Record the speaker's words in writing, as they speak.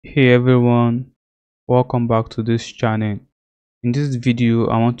Hey everyone, welcome back to this channel. In this video,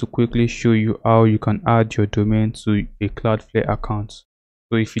 I want to quickly show you how you can add your domain to a Cloudflare account.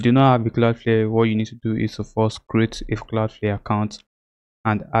 So if you do not have a Cloudflare, what you need to do is to first create a Cloudflare account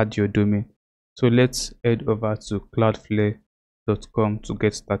and add your domain. So let's head over to cloudflare.com to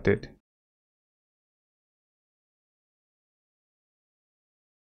get started.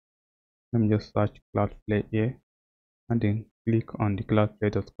 Let me just search Cloudflare here and then click on the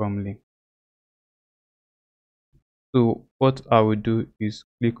cloudflare.com link. So what I will do is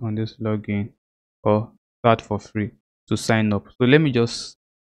click on this login or start for free to sign up. So let me just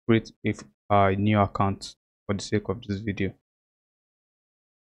create a new account for the sake of this video.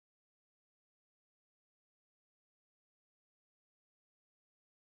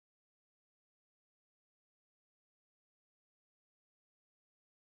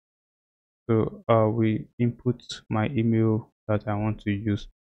 So we input my email that I want to use.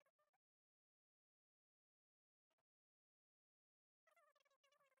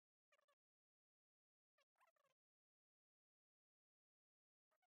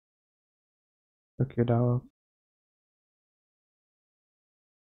 Okay, that works.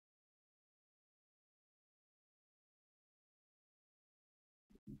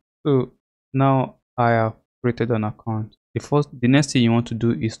 So now I have created an account. The next thing you want to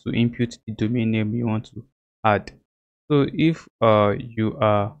do is to input the domain name you want to add. So if you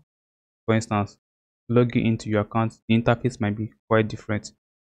are, for instance, logging into your account, the interface might be quite different,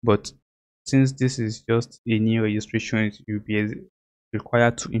 but since this is just a new registration, you'll be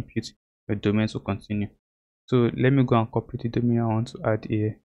required to input your domain to continue. So let me go and copy the domain I want to add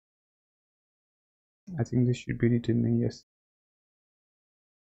here. I think this should be the domain. Yes.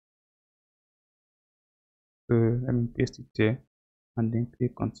 So let me paste it there and then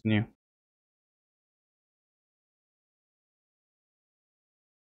click continue.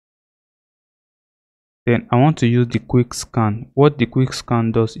 Then I want to use the quick scan. What the quick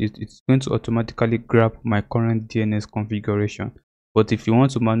scan does is it's going to automatically grab my current DNS configuration. But if you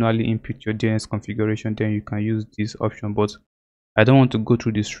want to manually input your DNS configuration, then you can use this option. But I don't want to go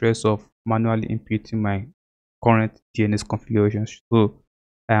through the stress of manually inputting my current DNS configuration. So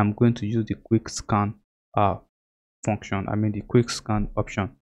I am going to use the quick scan function. I mean the quick scan option.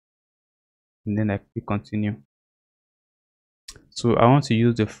 And then I click continue. So I want to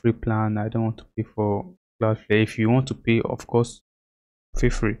use the free plan. I don't want to pay for Cloudflare. If you want to pay, of course, feel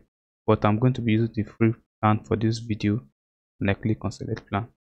free. But I'm going to be using the free plan for this video, and I click on select plan.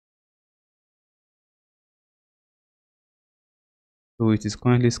 So it is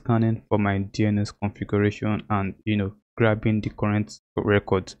currently scanning for my DNS configuration and grabbing the current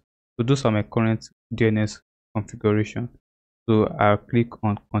records. So those are my current DNS configuration. So I'll click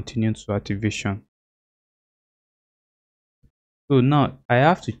on continue to activation. So now I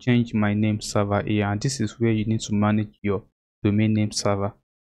have to change my name server here, and this is where you need to manage your domain name server.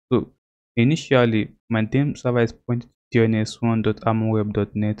 So initially my name server is pointed to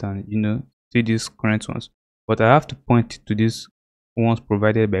dns1.amweb.net and see these current ones, but I have to point to these ones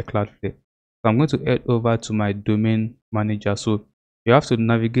provided by Cloudflare. So I'm going to head over to my domain manager. So you have to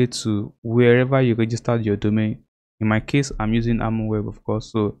navigate to wherever you registered your domain. In my case, I'm using amweb, of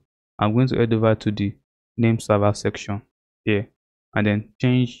course, so I'm going to head over to the name server section here and then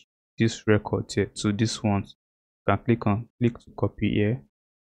change this record here to this one. You can click to copy here,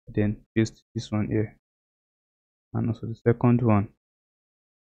 then paste this one here, and also the second one.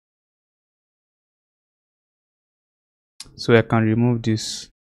 So I can remove this,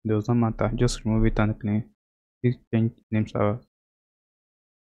 it does not matter, just remove it and clean. Please change name server.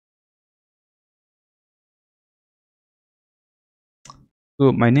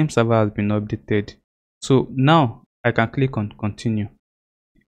 So my name server has been updated. So now I can click on continue.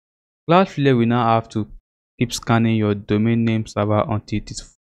 Cloudflare will now have to keep scanning your domain name server until it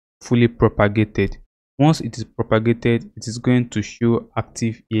is fully propagated. Once it is propagated, it is going to show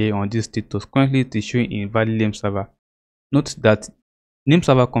active here on this status. Currently it is showing invalid name server. Note that name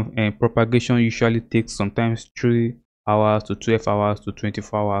server propagation usually takes sometimes 3 hours to 12 hours to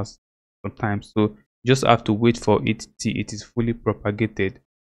 24 hours sometimes. So you just have to wait for it till it is fully propagated.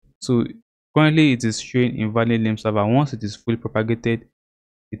 So currently it is showing invalid name server. Once it is fully propagated,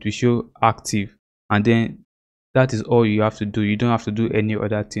 it will show active, and then that is all you have to do. You don't have to do any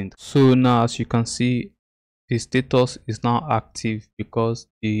other thing. So now as you can see, the status is now active because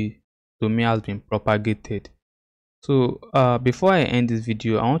the domain has been propagated. So before I end this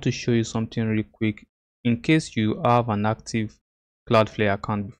video, I want to show you something real quick. In case you have an active Cloudflare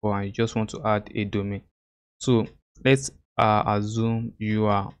account before and you just want to add a domain. So let's assume you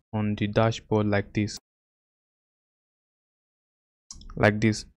are on the dashboard like this.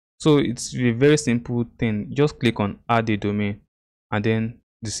 So it's a very simple thing. Just click on add a domain, and then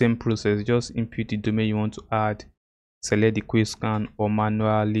the same process. Just input the domain you want to add, select the quick scan, or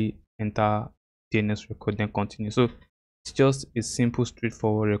manually enter DNS record, then continue. So it's just a simple,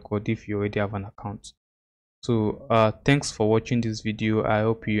 straightforward record if you already have an account. So thanks for watching this video. I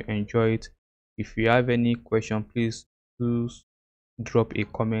hope you enjoy it. If you have any question, please do drop a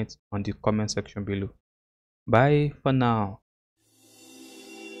comment on the comment section below. Bye for now.